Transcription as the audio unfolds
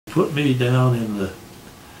Put me down in the,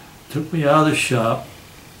 took me out of the shop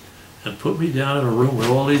and put me down in a room with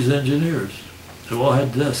all these engineers. They all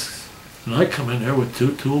had desks. And I come in there with 2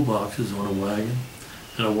 toolboxes on a wagon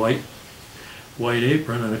and a white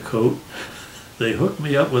apron and a coat. They hooked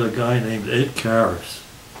me up with a guy named Ed Karras.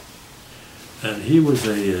 And he was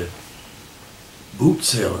a boot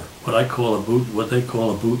sailor, what they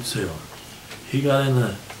call a boot sailor. He got in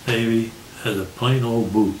the Navy as a plain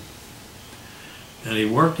old boot. And he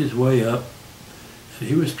worked his way up, and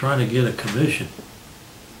he was trying to get a commission.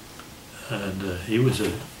 And he was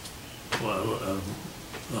the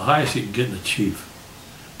highest you can get in a chief.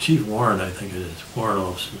 Chief warrant, I think it is, warrant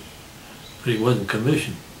officer. But he wasn't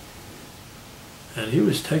commissioned. And he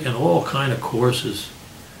was taking all kind of courses,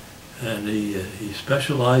 and he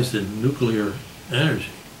specialized in nuclear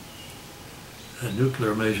energy and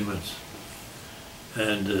nuclear measurements.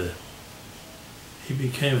 And he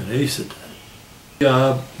became an ace at that.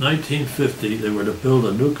 1950, they were to build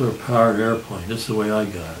a nuclear-powered airplane. This is the way I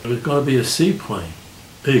got it. It was going to be a seaplane,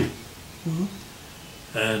 big. Mm-hmm.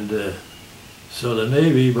 And so the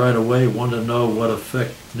Navy right away wanted to know what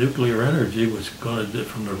effect nuclear energy was going to do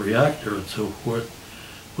from the reactor and so forth,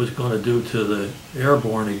 was going to do to the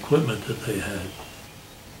airborne equipment that they had.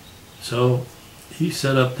 So he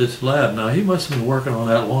set up this lab. Now he must have been working on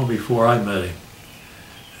that long before I met him.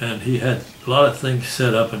 And he had a lot of things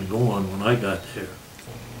set up and going when I got there.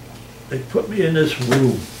 They put me in this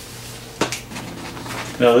room.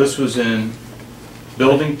 Now this was in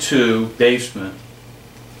Building 2, basement.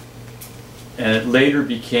 And it later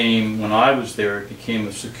became, when I was there, it became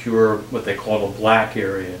a secure, what they called a black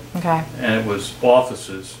area. Okay. And it was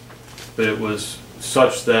offices, but it was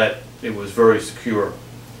such that it was very secure.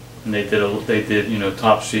 And they did, you know,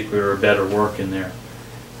 top secret or better work in there.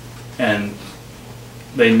 And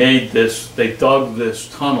they made this, they dug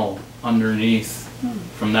this tunnel underneath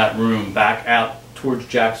from that room back out towards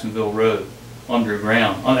Jacksonville Road,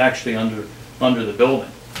 underground, actually under the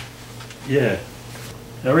building. Yeah.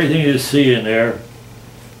 Everything you see in there,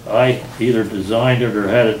 I either designed it or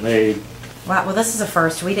had it made. Wow, well this is a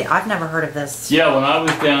first. I've never heard of this. Yeah, when I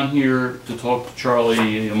was down here to talk to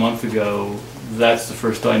Charlie a month ago, that's the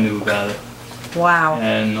first I knew about it. Wow.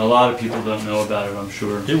 And a lot of people don't know about it, I'm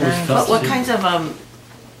sure. It was tough. What kinds of,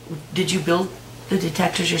 did you build the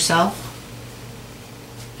detectors yourself?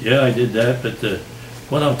 Yeah, I did that, but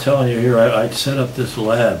what I'm telling you here, I set up this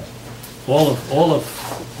lab. All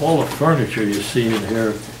the furniture you see in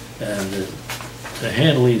here, and to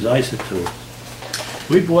handle these isotopes.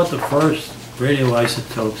 We bought the first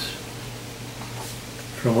radioisotopes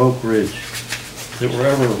from Oak Ridge that were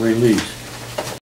ever released.